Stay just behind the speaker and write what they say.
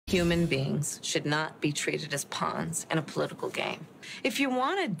Human beings should not be treated as pawns in a political game. If you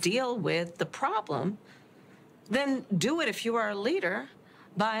want to deal with the problem, then do it if you are a leader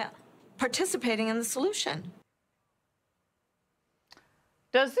by participating in the solution.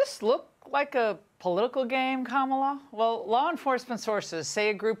 Does this look like a political game, Kamala? Well, law enforcement sources say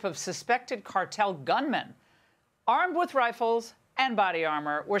a group of suspected cartel gunmen, armed with rifles and body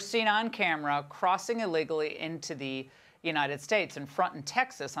armor, were seen on camera crossing illegally into the United States and front in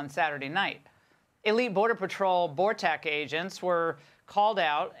Texas on Saturday night. Elite Border Patrol BORTAC agents were called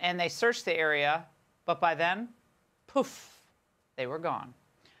out and they searched the area, but by then, poof, they were gone.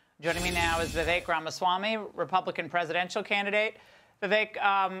 Joining me now is Vivek Ramaswamy, Republican presidential candidate.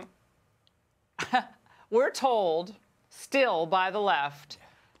 Vivek, we're told still by the left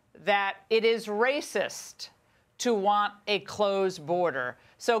that it is racist to want a closed border.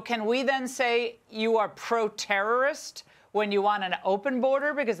 So can we then say you are pro-terrorist when you want an open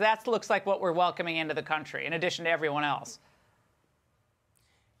border? Because that looks like what we're welcoming into the country, in addition to everyone else.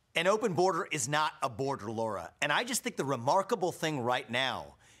 An open border is not a border, Laura. And I just think the remarkable thing right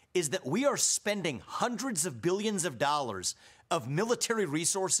now is that we are spending hundreds of billions of dollars of military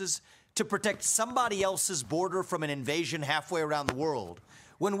resources to protect somebody else's border from an invasion halfway around the world,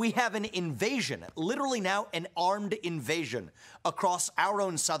 when we have an invasion, literally now an armed invasion across our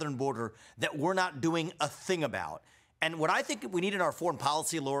own southern border that we're not doing a thing about. And what I think we need in our foreign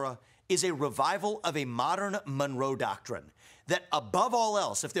policy, Laura, is a revival of a modern Monroe Doctrine. That above all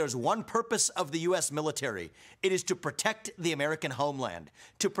else, if there's one purpose of the U.S. military, it is to protect the American homeland,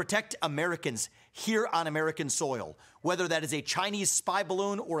 to protect Americans here on American soil, whether that is a Chinese spy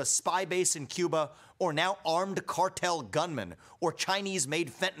balloon or a spy base in Cuba, or now armed cartel gunmen or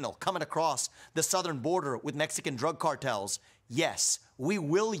Chinese-made fentanyl coming across the southern border with Mexican drug cartels. Yes, we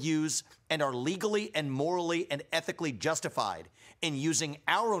will use and are legally and morally and ethically justified in using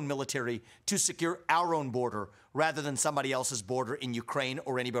our own military to secure our own border rather than somebody else's border in Ukraine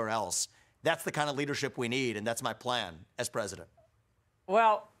or anywhere else. That's the kind of leadership we need, and that's my plan as president.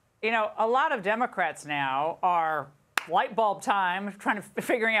 Well, you know, a lot of Democrats now are light bulb time,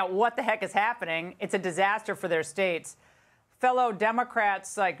 figuring out what the heck is happening. It's a disaster for their states. Fellow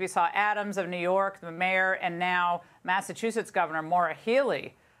Democrats, like we saw Adams of New York, the mayor, and now Massachusetts Governor Maura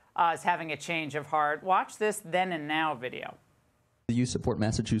Healey is having a change of heart. Watch this then and now video. Do you support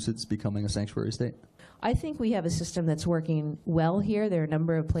Massachusetts becoming a sanctuary state? I think we have a system that's working well here. There are a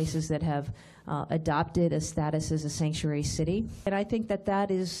number of places that have adopted a status as a sanctuary city, and I think that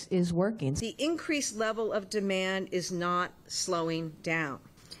that is working. The increased level of demand is not slowing down.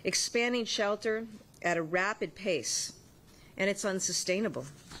 Expanding shelter at a rapid pace, and it's unsustainable.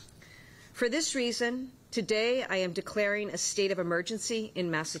 For this reason, today I am declaring a state of emergency in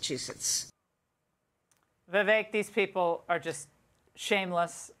Massachusetts. Vivek, these people are just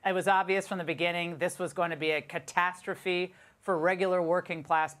shameless. It was obvious from the beginning this was going to be a catastrophe for regular working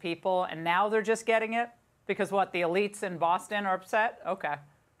class people, and now they're just getting it because what, the elites in Boston are upset? Okay.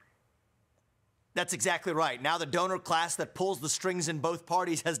 That's exactly right. Now the donor class that pulls the strings in both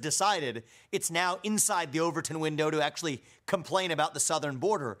parties has decided it's now inside the Overton window to actually complain about the southern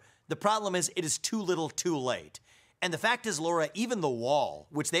border. The problem is it is too little too late. And the fact is, Laura, even the wall,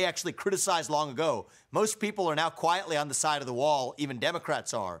 which they actually criticized long ago, most people are now quietly on the side of the wall, even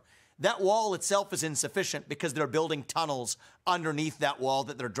Democrats are. That wall itself is insufficient because they're building tunnels underneath that wall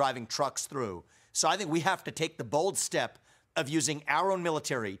that they're driving trucks through. So I think we have to take the bold step of using our own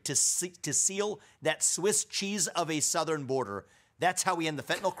military to seal that Swiss cheese of a southern border. That's how we end the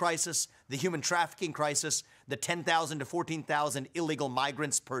fentanyl crisis, the human trafficking crisis, the 10,000 to 14,000 illegal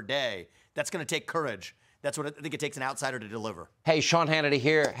migrants per day. That's going to take courage. That's what I think it takes an outsider to deliver. Hey, Sean Hannity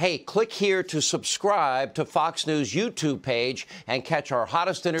here. Hey, click here to subscribe to Fox News YouTube page and catch our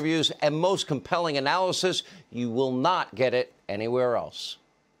hottest interviews and most compelling analysis. You will not get it anywhere else.